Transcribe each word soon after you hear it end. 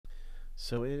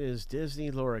So it is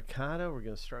Disney Lorcana. We're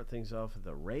going to start things off with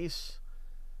a race.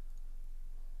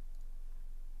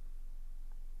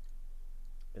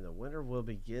 And the winner will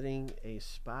be getting a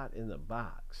spot in the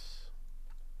box.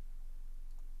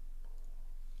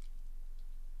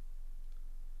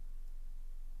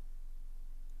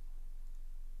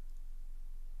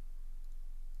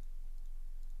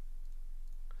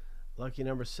 Lucky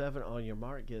number 7, on your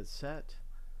mark, get set,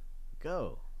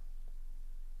 go.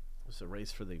 This is a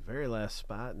race for the very last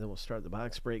spot, and then we'll start the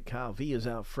box break. Kyle V is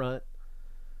out front,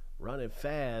 running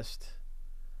fast.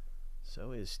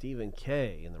 So is Stephen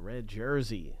K in the red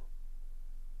jersey.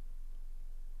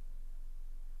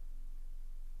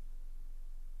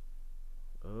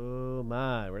 Oh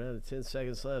my, we're down to 10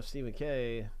 seconds left. Stephen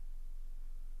K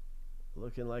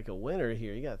looking like a winner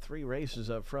here. You got 3 races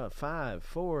up front. 5,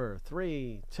 4,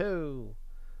 3, 2,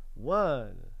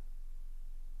 1.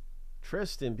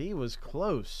 Tristan B was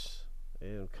close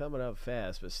and coming up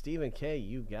fast, but Stephen K,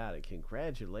 you got it.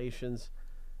 Congratulations,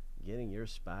 getting your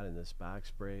spot in this box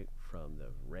break from the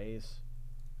race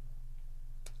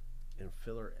in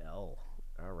filler L.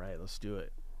 All right, let's do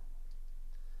it.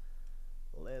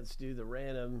 Let's do the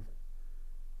random.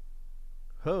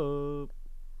 Hope.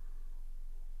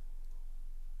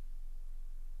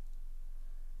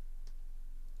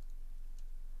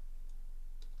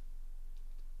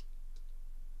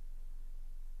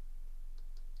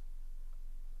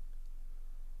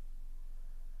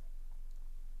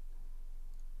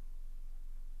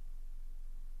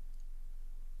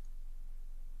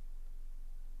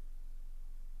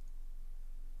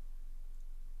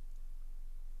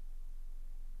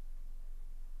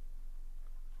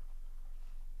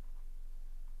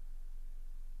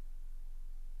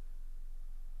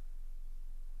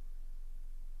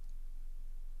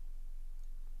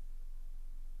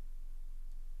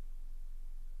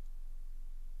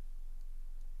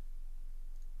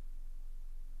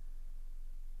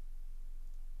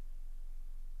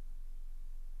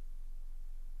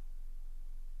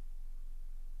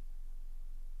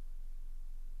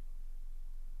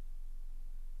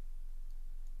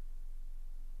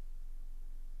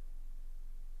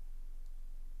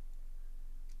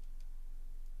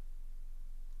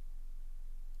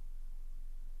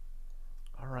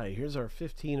 Alright, here's our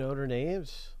 15 owner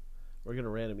names. We're going to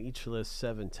random each list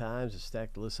 7 times and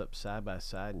stack the lists up side by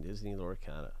side in Disney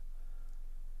Lorcana.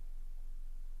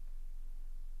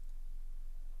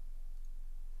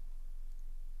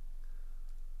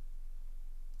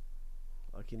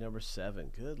 Lucky number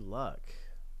 7. Good luck.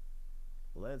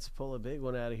 Let's pull a big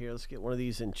one out of here. Let's get one of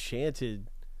these enchanted,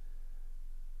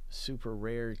 super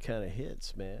rare kind of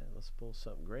hits, man. Let's pull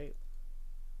something great.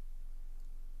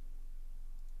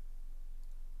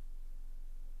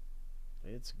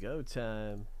 It's go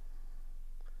time.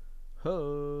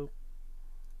 Hope.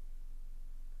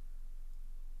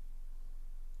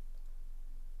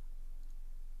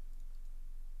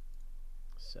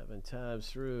 Seven times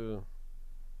through.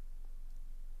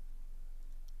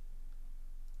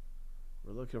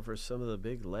 We're looking for some of the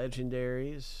big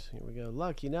legendaries. Here we go.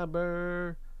 Lucky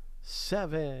number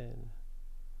 7.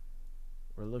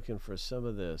 We're looking for some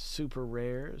of the super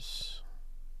rares.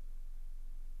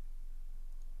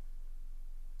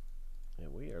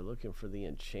 And we are looking for the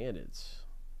enchanteds.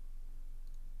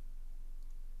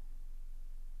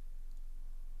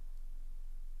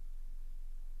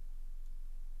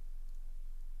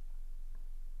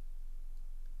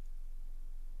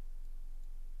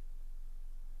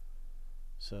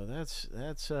 So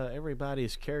that's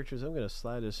everybody's characters. I'm going to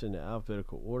slide this into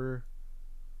alphabetical order.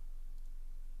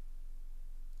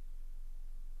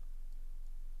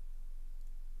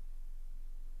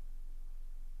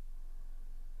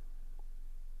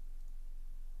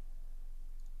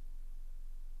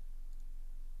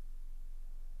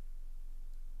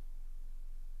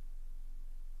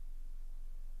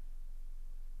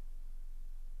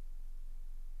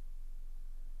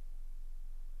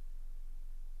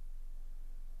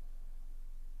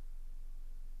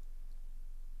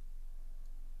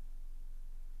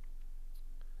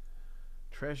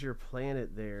 Treasure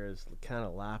Planet there is kind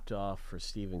of lopped off for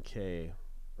Stephen K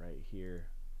right here.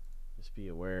 Just be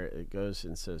aware it goes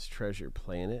and says Treasure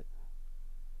Planet.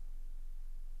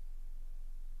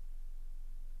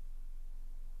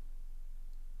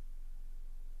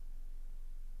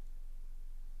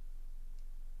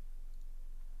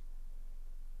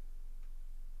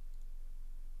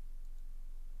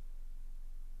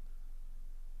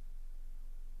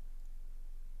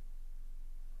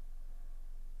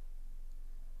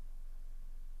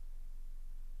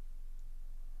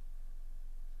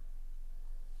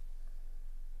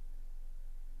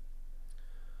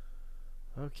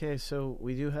 Okay, so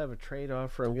we do have a trade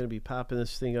offer. I'm going to be popping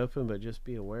this thing open, but just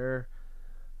be aware.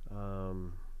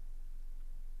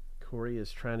 Corey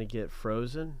is trying to get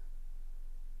frozen,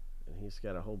 and he's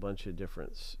got a whole bunch of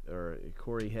different.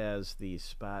 Corey has the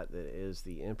spot that is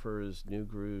the Emperor's New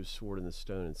Groove, Sword in the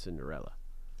Stone, and Cinderella.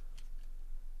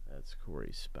 That's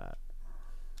Corey's spot.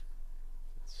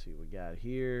 Let's see what we got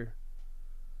here.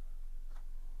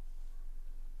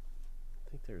 I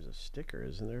think there's a sticker,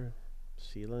 isn't there?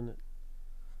 Sealing it.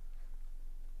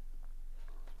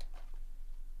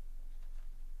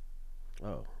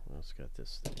 Oh, well, it's got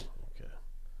this thing. Okay.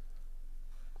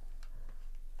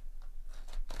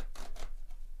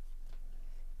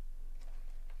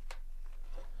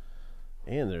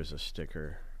 And there's a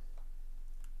sticker.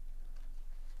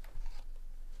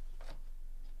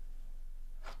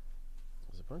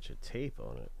 There's a bunch of tape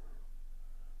on it.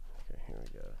 Okay, here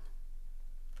we go.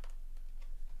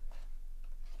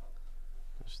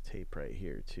 There's tape right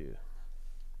here, too.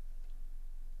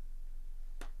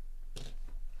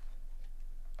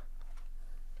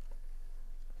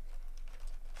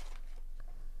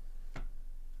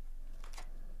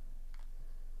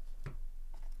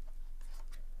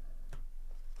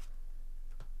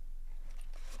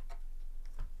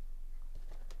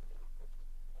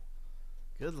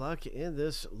 Good luck in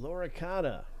this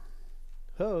Lorcana.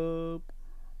 Hope.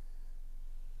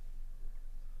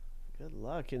 Good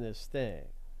luck in this thing.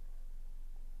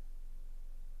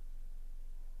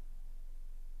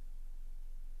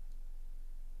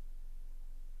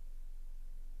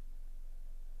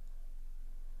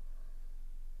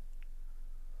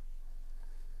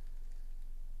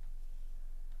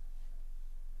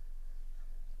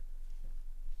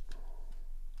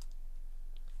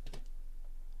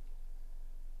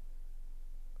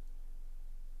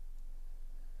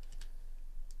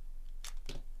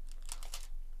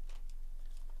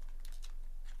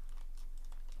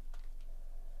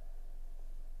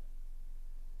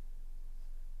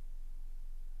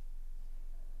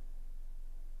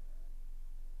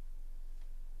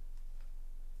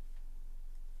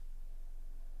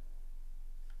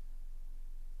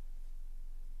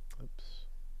 Oops.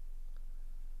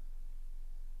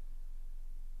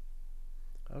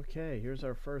 Okay, here's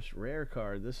our first rare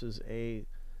card. This is a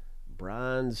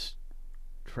bronze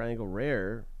triangle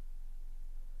rare.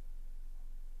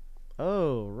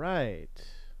 Oh, right.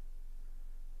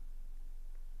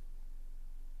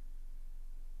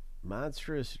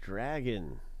 Monstrous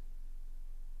Dragon.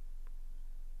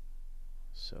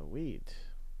 Sweet.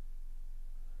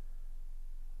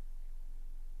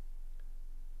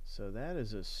 So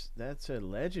that's a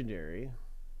legendary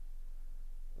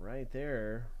right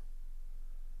there.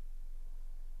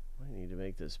 I need to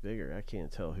make this bigger. I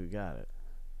can't tell who got it.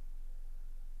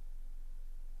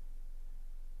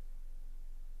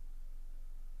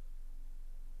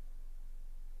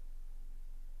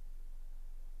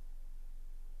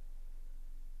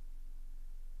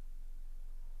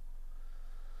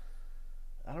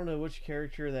 I don't know which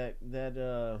character that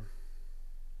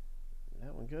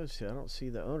one goes to. I don't see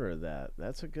the owner of that.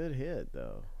 That's a good hit,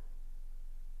 though.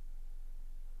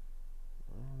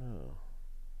 I don't know.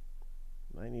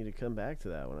 Might need to come back to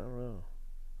that one. I don't know.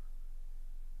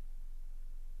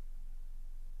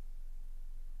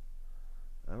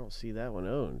 I don't see that one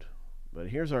owned. But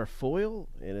here's our foil,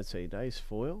 and it's a nice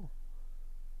foil.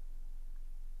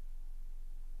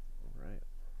 All right.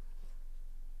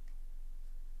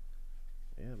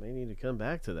 Yeah, may need to come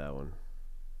back to that one.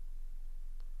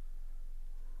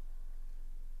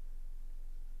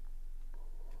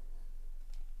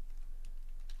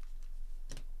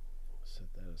 Set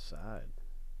that aside.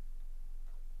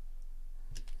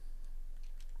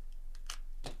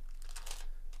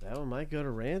 That one might go to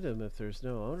random if there's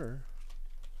no owner.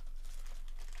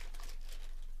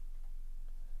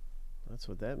 That's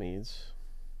what that means.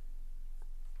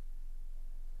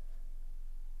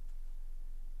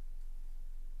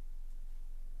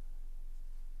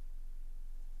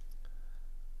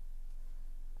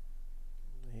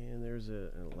 And there's an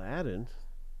Aladdin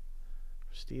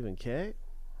for Stephen K.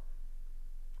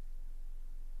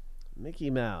 Mickey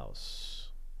Mouse.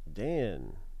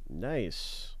 Dan.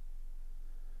 Nice.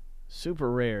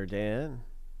 Super rare, Dan.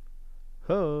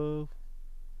 Ho.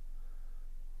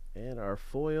 And our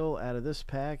foil out of this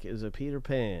pack is a Peter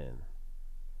Pan.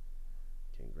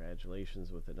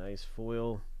 Congratulations with a nice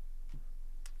foil.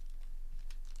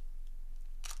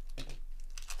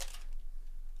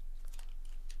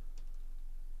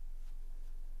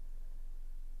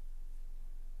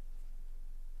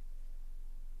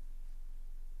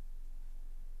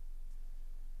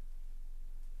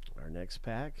 Our next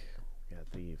pack, got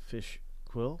the fish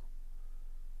quill.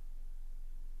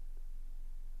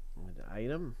 An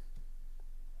item.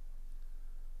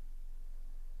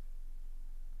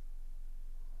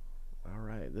 All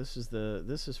right, this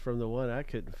is from the one I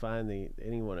couldn't find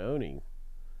anyone owning.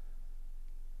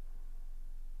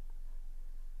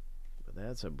 But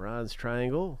that's a bronze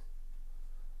triangle.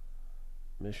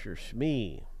 Mr.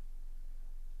 Shmee.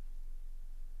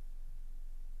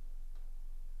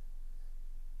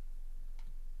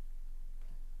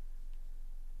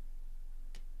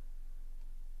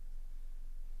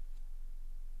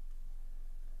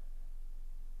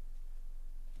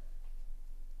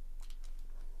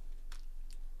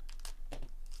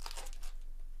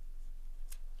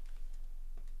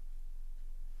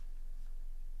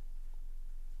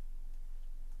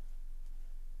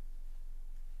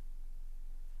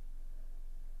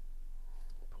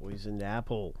 Poisoned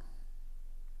apple.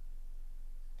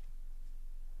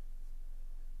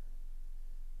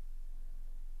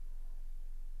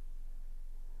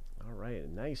 All right,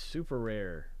 a nice super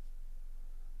rare.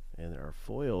 And our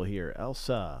foil here,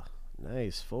 Elsa.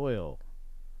 Nice foil.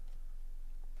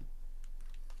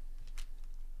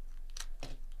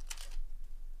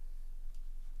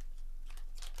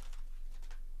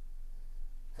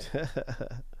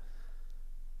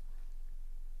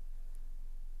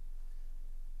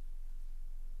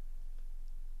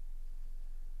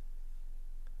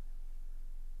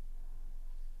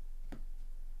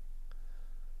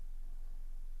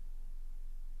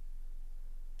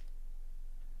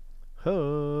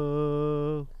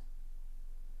 Ho!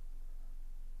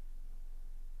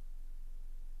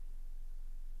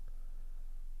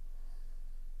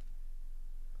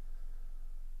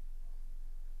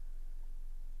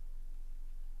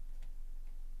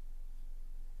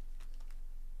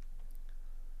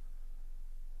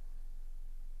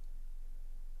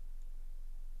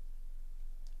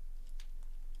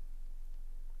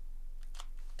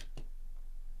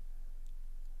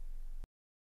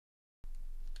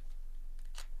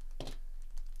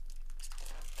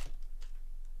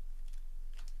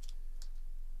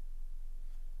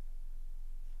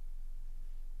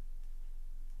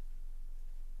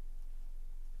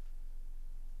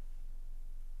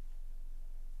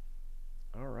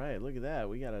 All right, look at that.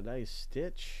 We got a nice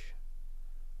Stitch.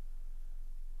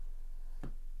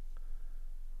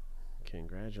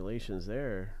 Congratulations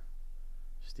there.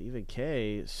 Stephen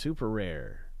K. Super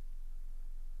rare.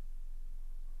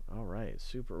 All right,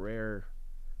 super rare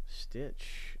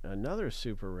Stitch. Another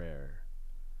super rare.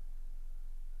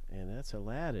 And that's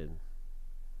Aladdin.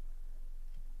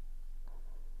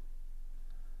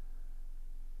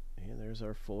 And there's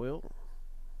our foil.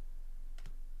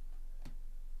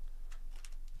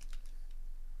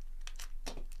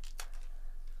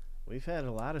 We've had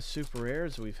a lot of super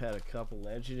rares. We've had a couple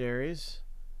legendaries.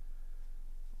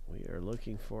 We are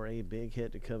looking for a big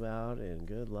hit to come out, and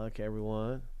good luck,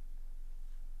 everyone.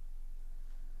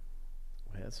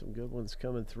 We had some good ones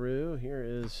coming through. Here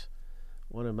is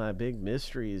one of my big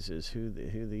mysteries: is who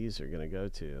these are going to go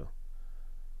to.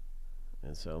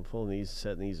 And so I'm pulling these,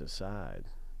 setting these aside.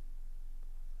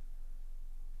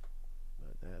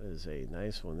 But that is a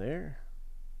nice one there.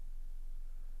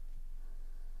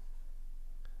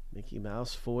 Mickey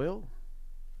Mouse foil.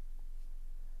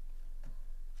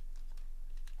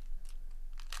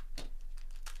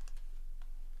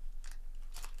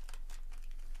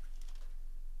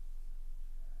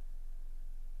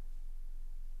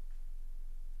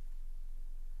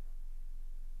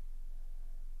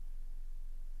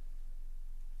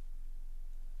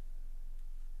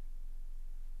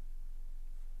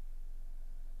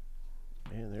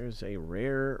 And there's a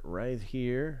rare right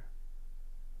here.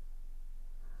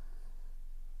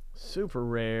 Super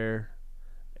rare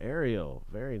Ariel.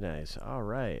 Very nice. All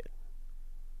right.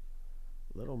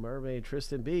 Little Mermaid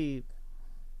Tristan B.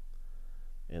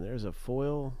 And there's a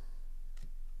foil.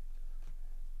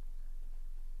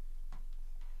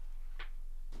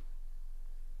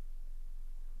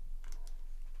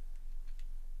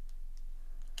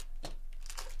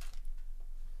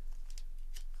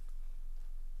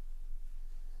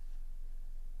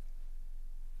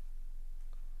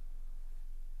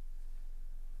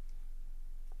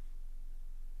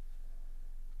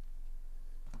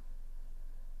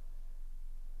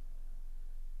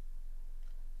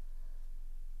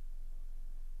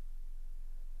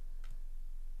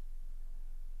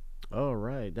 All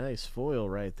right, nice foil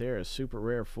right there, a super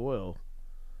rare foil.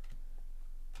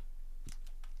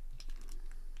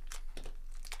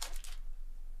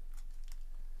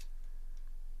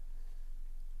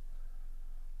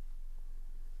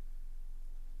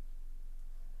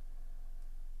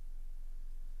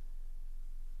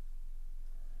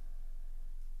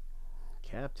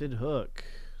 Captain Hook.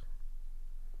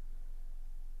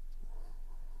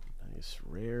 Nice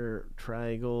rare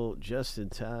triangle, just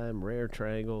in time, rare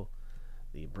triangle.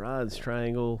 The bronze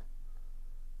triangle.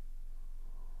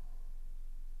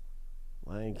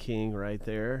 Lion King right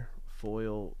there.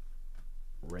 Foil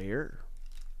rare.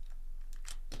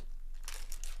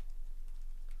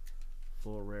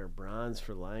 Full rare bronze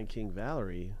for Lion King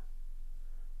Valerie.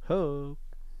 Ho!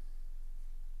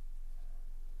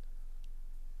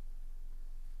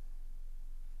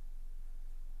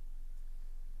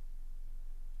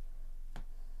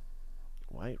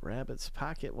 White Rabbit's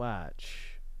pocket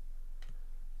watch.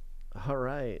 All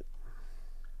right.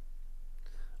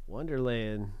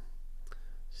 Wonderland.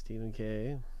 Stephen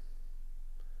K.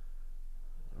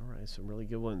 All right, some really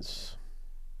good ones.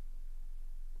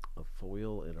 A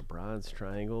foil and a bronze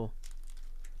triangle.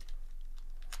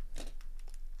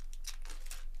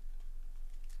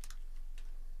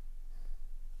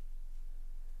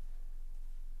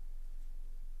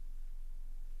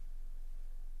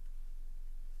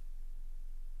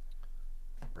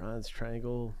 Bronze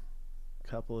triangle. A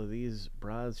couple of these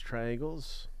bronze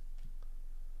triangles.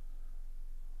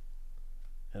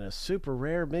 And a super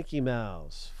rare Mickey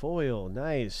Mouse. Foil,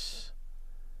 nice.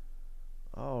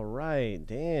 All right,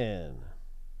 Dan.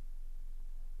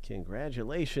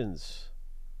 Congratulations.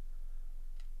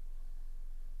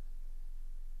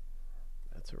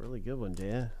 That's a really good one,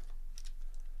 Dan.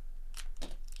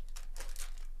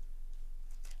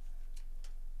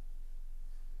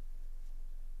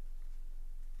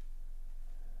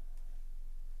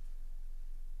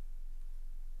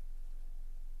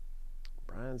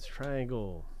 Bronze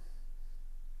triangle.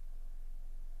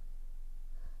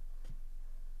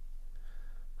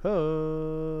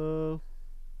 Ho!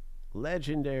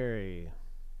 Legendary.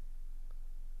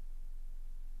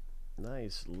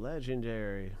 Nice,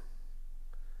 legendary.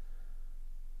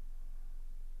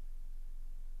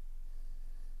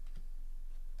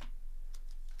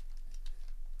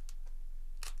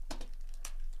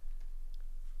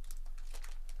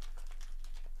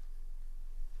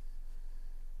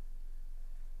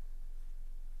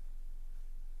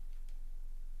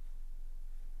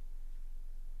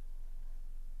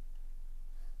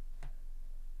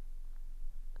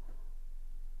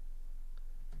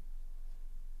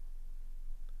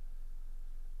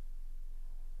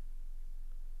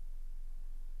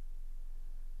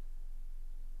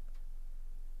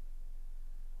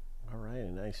 A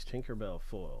nice Tinkerbell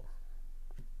foil.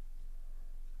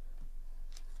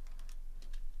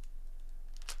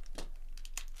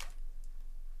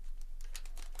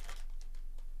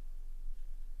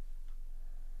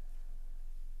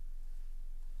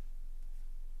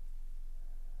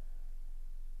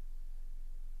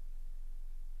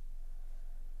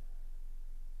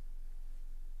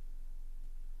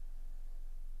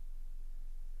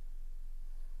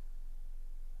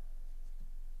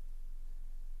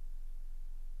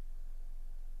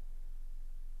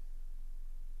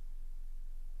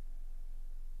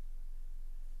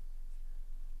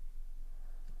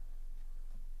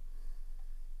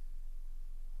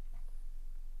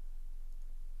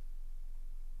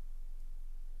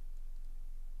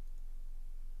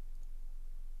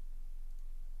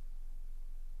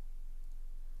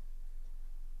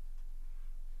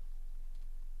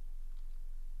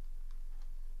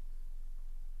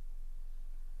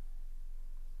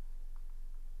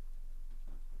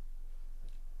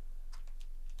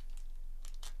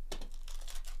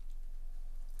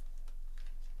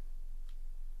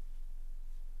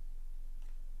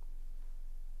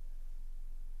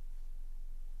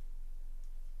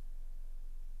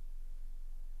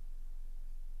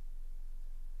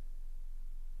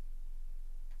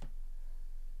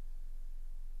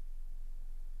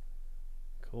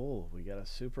 Cool, we got a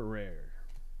super rare.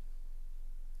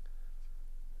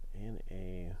 And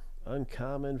a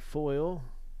uncommon foil,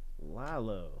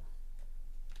 Lilo.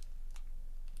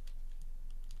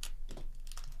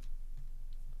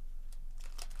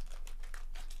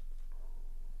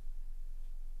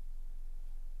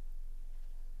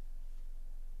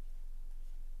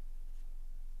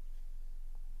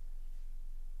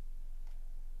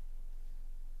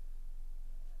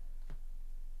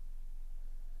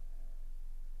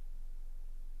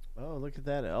 Oh, look at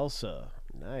that Elsa.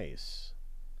 Nice.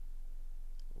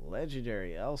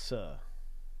 Legendary Elsa.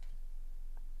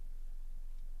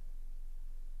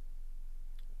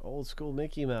 Old school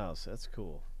Mickey Mouse. That's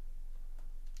cool.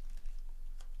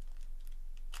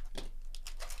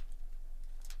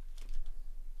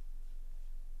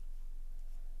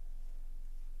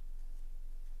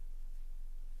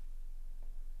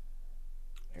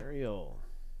 Ariel.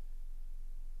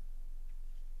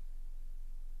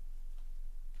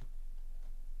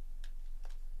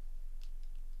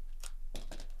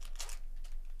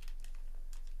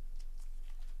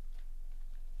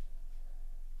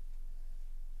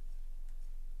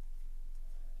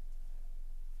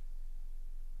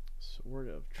 Sword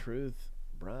of Truth,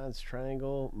 bronze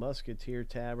triangle, musketeer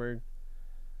tabard,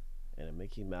 and a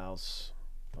Mickey Mouse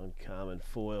uncommon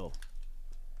foil.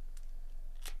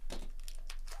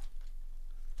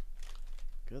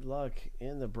 Good luck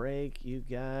in the break, you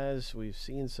guys. We've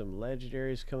seen some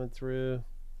legendaries coming through.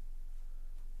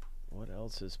 What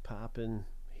else is popping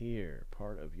here?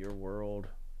 Part of your world.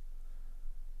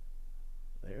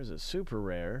 There's a super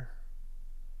rare.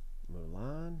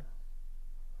 Mulan,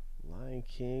 Lion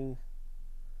King,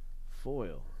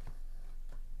 foil.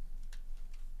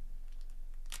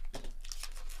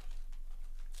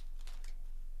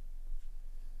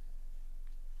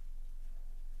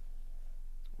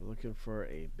 We're looking for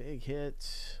a big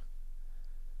hit.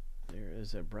 There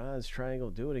is a bronze triangle.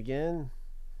 Do it again.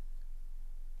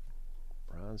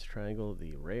 Bronze triangle,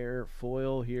 the rare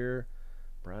foil here.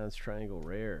 Bronze triangle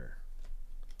rare.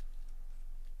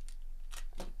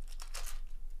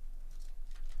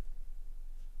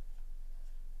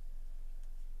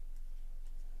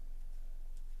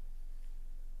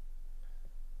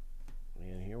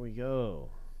 And here we go.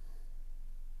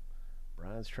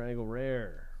 Bronze triangle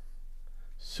rare.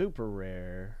 Super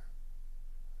rare.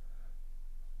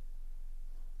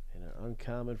 And an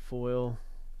uncommon foil.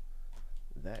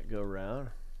 That go round.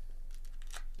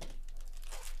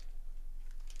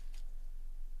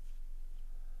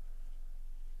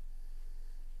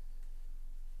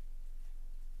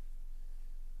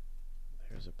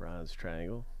 There's a bronze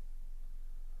triangle.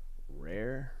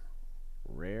 Rare,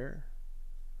 rare,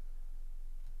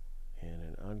 and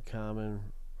an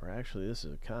uncommon, or actually this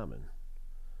is a common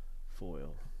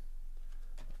foil.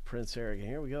 Prince Eric. And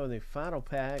here we go in the final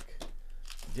pack.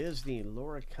 Disney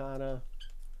Lorcana.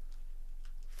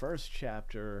 First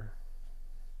chapter.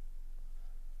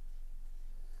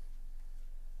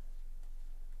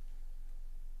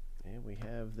 And we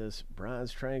have this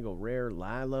bronze triangle rare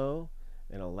Lilo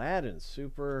and Aladdin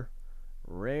super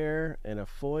rare and a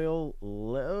foil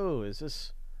low. Is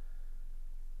this?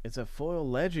 It's a foil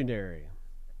legendary.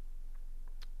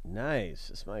 Nice.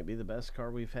 This might be the best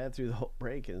card we've had through the whole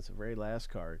break, and it's the very last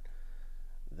card.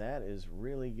 That is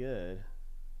really good.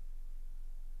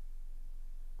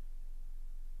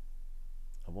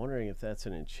 I'm wondering if that's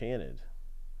an enchanted.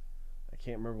 I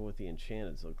can't remember what the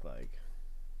enchanteds look like.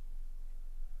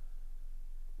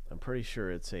 I'm pretty sure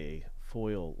it's a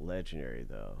foil legendary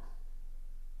though.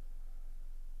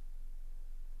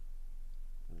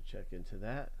 Let me check into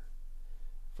that.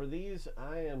 For these,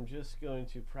 I am just going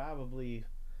to probably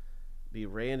be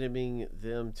randoming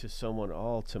them to someone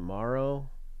all tomorrow.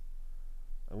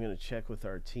 I'm going to check with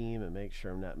our team and make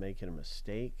sure I'm not making a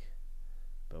mistake.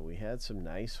 But we had some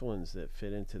nice ones that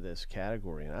fit into this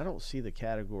category, and I don't see the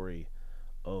category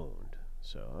owned.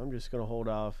 So I'm just going to hold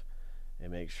off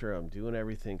and make sure I'm doing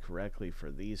everything correctly for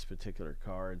these particular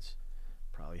cards.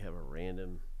 Probably have a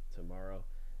random tomorrow.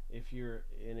 If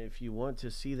you want to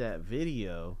see that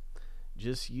video,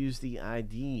 just use the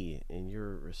ID in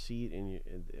your receipt, and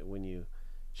when you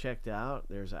checked out,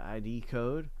 there's an ID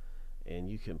code, and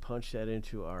you can punch that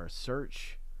into our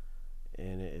search,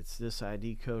 and it's this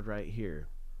ID code right here.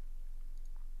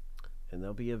 And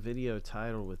there'll be a video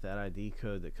titled with that ID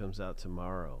code that comes out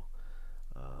tomorrow.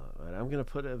 And I'm going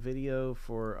to put a video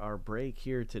for our break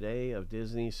here today of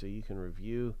Disney so you can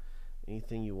review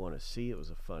anything you want to see. It was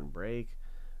a fun break.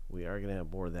 We are going to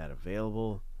have more of that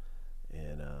available.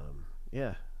 And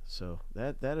yeah, so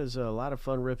that is a lot of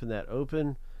fun ripping that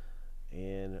open.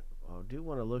 And I do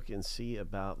want to look and see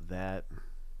about that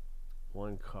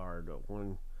one card,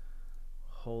 one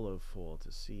holo full,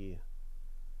 to see,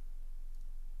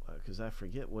 because I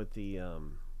forget what the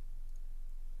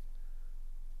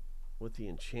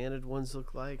enchanted ones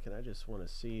look like, and I just want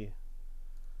to see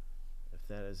if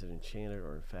that is an enchanted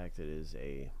or in fact it is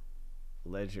a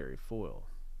legendary foil.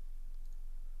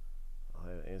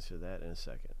 I'll answer that in a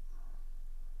second.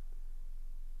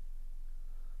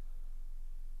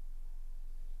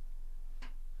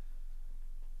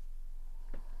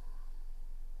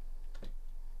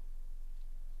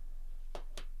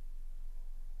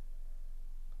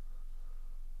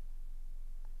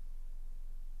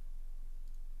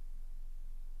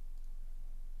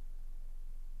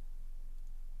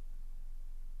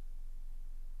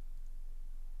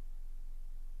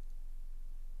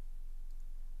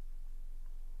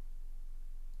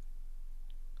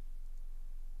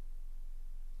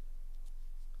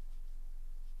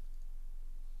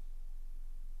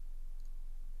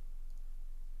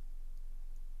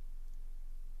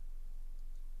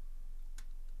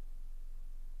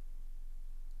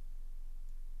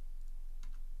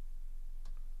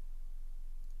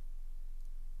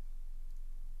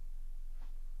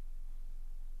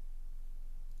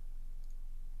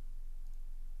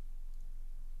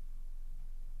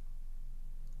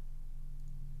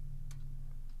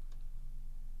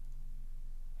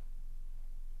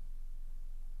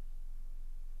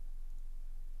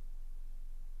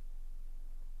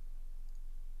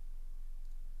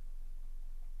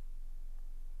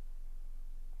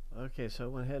 Okay, so I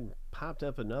went ahead and popped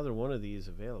up another one of these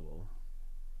available.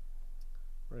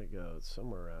 Where'd it go? It's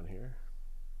somewhere around here.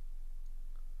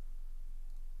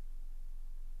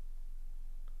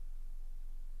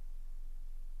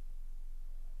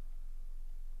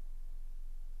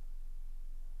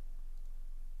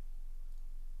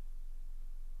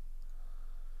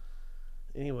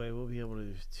 Anyway, we'll be able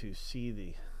to see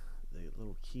the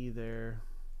little key there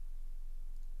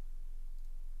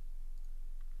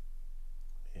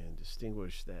and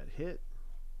distinguish that hit.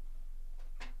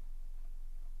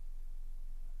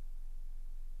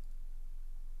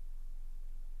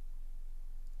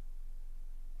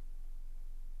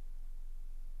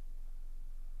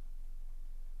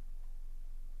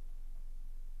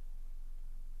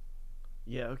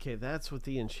 Yeah, okay, that's what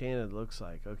the enchanted looks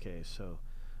like. Okay, so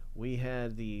we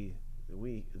had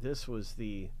this was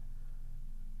the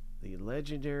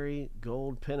legendary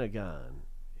gold pentagon,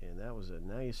 and that was a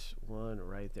nice one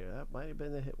right there. That might have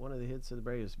been one of the hits of the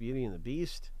break. It was Beauty and the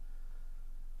Beast.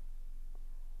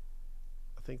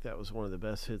 I think that was one of the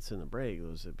best hits in the break. It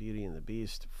was the Beauty and the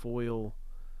Beast foil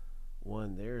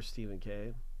one there, Stephen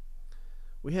K.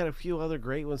 We had a few other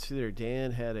great ones through there.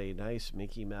 Dan had a nice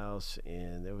Mickey Mouse,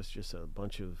 and there was just a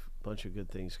bunch of good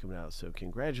things coming out. So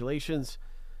congratulations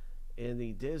in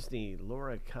the Disney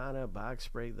Lorcana box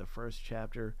break, the first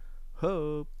chapter.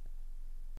 Hope